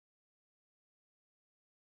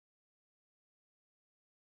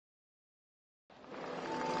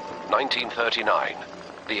1939.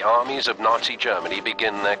 The armies of Nazi Germany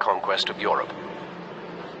begin their conquest of Europe.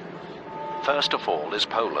 First of all is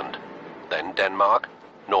Poland, then Denmark,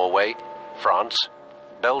 Norway, France,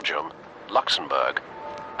 Belgium, Luxembourg,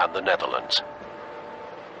 and the Netherlands.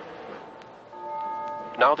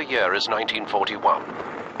 Now the year is 1941.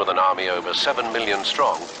 With an army over 7 million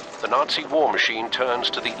strong, the Nazi war machine turns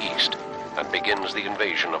to the east and begins the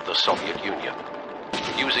invasion of the Soviet Union.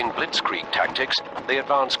 Using blitzkrieg tactics, they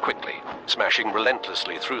advance quickly, smashing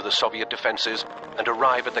relentlessly through the Soviet defenses and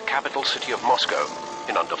arrive at the capital city of Moscow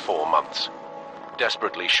in under 4 months.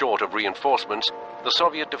 Desperately short of reinforcements, the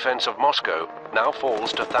Soviet defense of Moscow now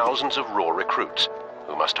falls to thousands of raw recruits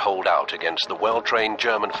who must hold out against the well-trained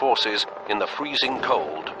German forces in the freezing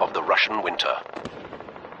cold of the Russian winter.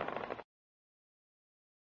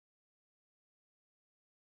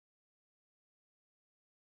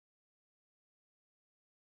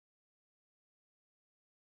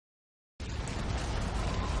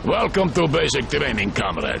 Welcome to basic training,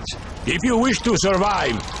 comrades. If you wish to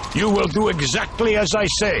survive, you will do exactly as I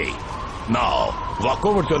say. Now, walk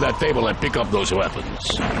over to that table and pick up those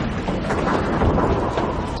weapons.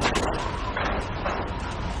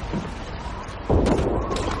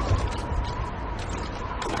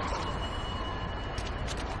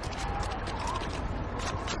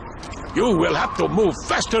 You will have to move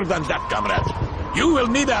faster than that, comrade. You will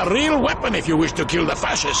need a real weapon if you wish to kill the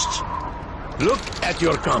fascists. Look at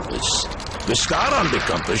your compass. The star on the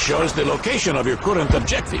compass shows the location of your current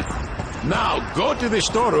objective. Now, go to the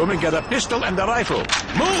storeroom and get a pistol and a rifle.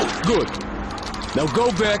 Move! Good. Now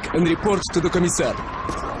go back and report to the commissar.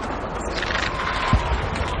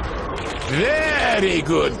 Very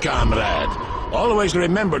good, comrade. Always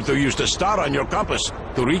remember to use the star on your compass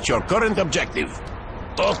to reach your current objective.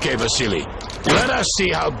 Okay, Vasily. Let us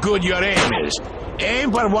see how good your aim is.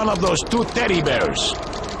 Aim for one of those 2 teddy bears.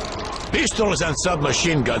 Pistols and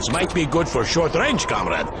submachine guns might be good for short-range,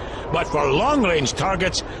 comrade, but for long-range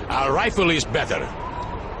targets, a rifle is better.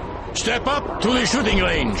 Step up to the shooting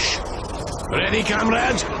range. Ready,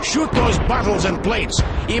 comrades? Shoot those bottles and plates.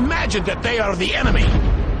 Imagine that they are the enemy.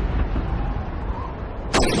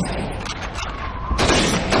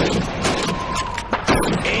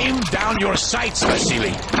 Aim down your sights,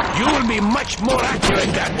 Vasily. You will be much more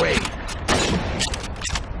accurate that way.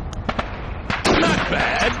 Not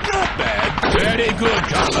bad, not bad. Very good,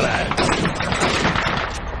 comrade.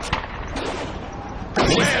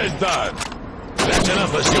 Well done. That's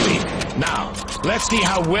enough, Vasily. Now, let's see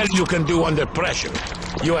how well you can do under pressure.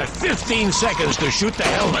 You have 15 seconds to shoot the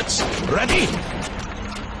helmets. Ready?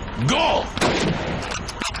 Go!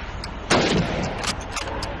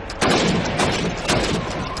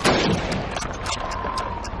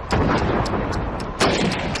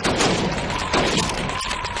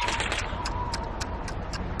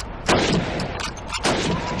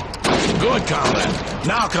 Good, comrade.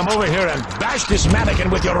 Now come over here and bash this mannequin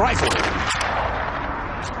with your rifle.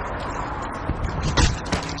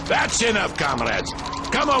 That's enough, comrades.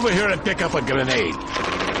 Come over here and pick up a grenade.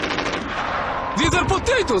 These are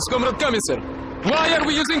potatoes, Comrade Commissar. Why are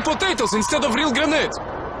we using potatoes instead of real grenades?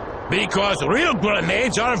 Because real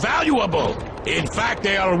grenades are valuable. In fact,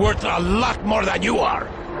 they are worth a lot more than you are.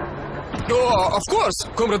 Oh, of course,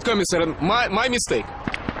 Comrade Commissar. My mistake.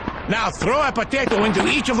 Now throw a potato into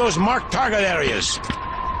each of those marked target areas.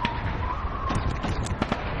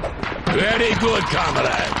 Very good,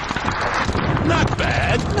 comrade. Not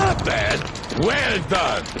bad, not bad. Well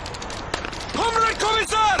done. Comrade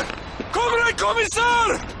Commissar! Comrade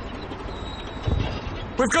Commissar!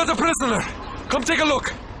 We've got a prisoner. Come take a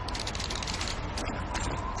look.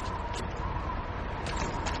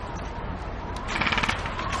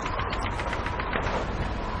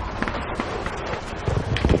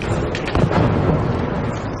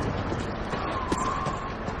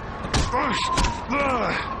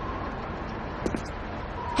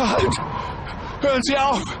 Halt! Hören Sie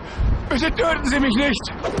auf! Bitte töten Sie mich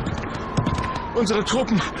nicht! Unsere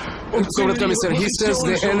Truppen... Comrade Commissar, he says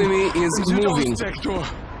the enemy is moving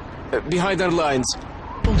behind our lines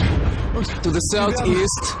to the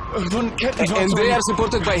southeast, and they are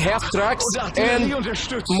supported by half trucks and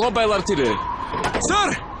mobile artillery.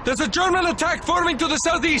 Sir, there's a German attack forming to the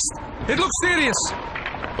southeast. It looks serious.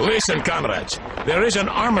 Listen, comrades. There is an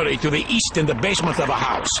armory to the east in the basement of a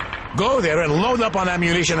house. Go there and load up on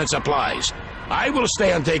ammunition and supplies. I will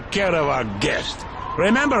stay and take care of our guest.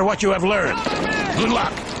 Remember what you have learned. Good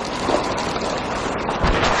luck.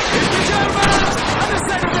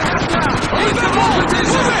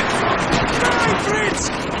 Fritz!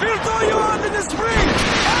 We'll throw you out in the spring!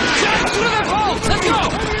 Get through that hole! Let's go!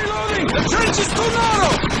 The trench is too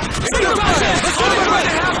narrow! Stand by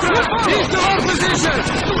the half-track! East of our position!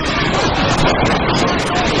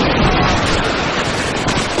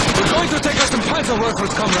 We're going to take out some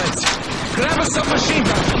Panzerwerfers, comrades. Grab a submachine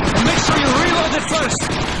gun and make sure you reload it first.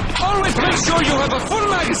 Always make sure you have a full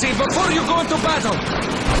magazine before you go into battle.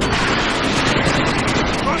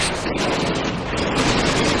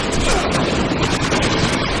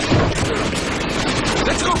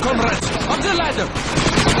 Let's go, comrades! Up the ladder!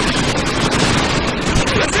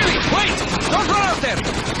 Vasily, wait! Don't run out there!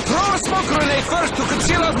 Throw a smoke grenade first to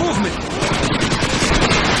conceal our movement!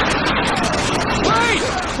 Wait!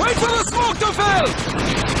 Wait for the smoke to fill!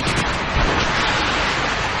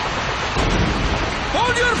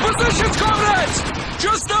 Hold your positions, comrades!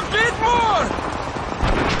 Just a bit more!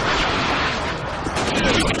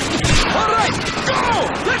 Alright! Go!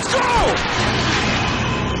 Let's go!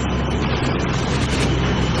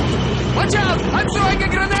 Watch out! I'm throwing a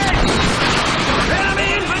grenade! Enemy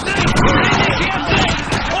infantry!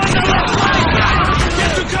 On the left flank!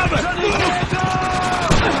 Get to cover!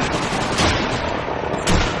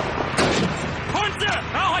 Hunter!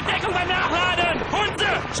 Brauche Deckung beim Nachladen!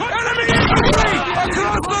 Hunter! Enemy infantry!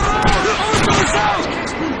 Across the road! On to the south!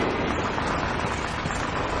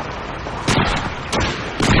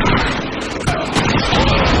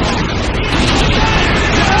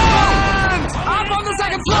 Up on the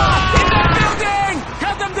second floor!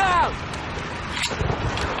 Cut them down!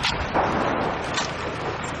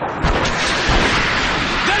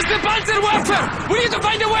 There's the Panzerwerfer! We need to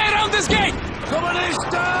find a way around this gate!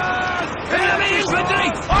 Kommunisten! Enemy infantry!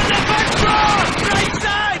 On the back floor! Right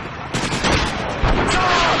side!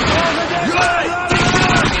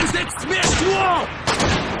 Gesetzt mehr Sturm!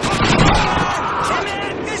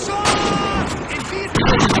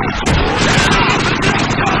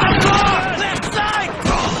 Left side!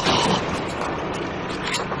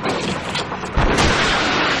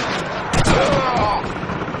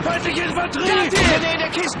 Feindliche Infanterie! In der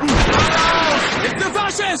Kisten! Ist der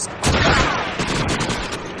Faschist!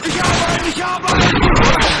 Ich habe einen!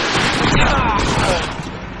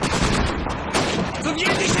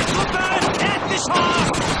 Sowjetische Truppen! Endlich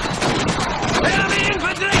hoch! Enemy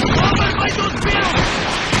Infantry! Open by those bills!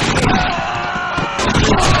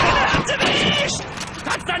 Erwischt!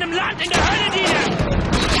 Kannst deinem Land in der Hölle dienen!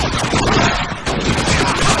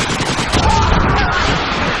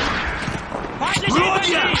 Feindliche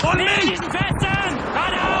Infantry! Neben diesen Festen!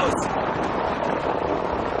 Geradeaus!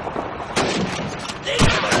 Die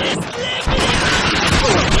Kommunisten legen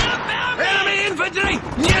die Enemy Infantry!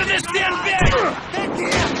 Near the Sternberg!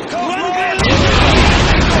 One girl!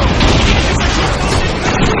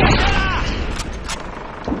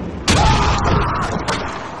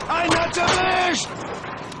 Ein hat's erwischt!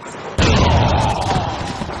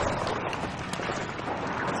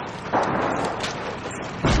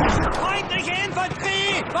 Feindliche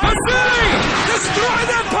Infanterie! Vasily! Destroy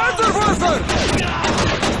that Panzerwerfer!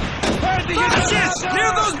 Feindliche Fascists!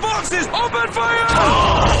 Near those boxes! Open fire!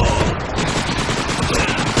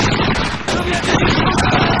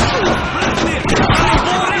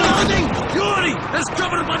 Reloading! Yuri! Let's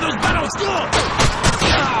cover by those barrels! Go!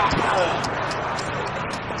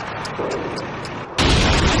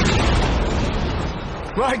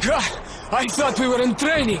 My God! I thought we were in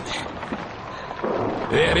training!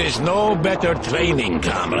 There is no better training,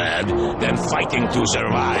 comrade, than fighting to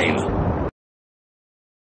survive.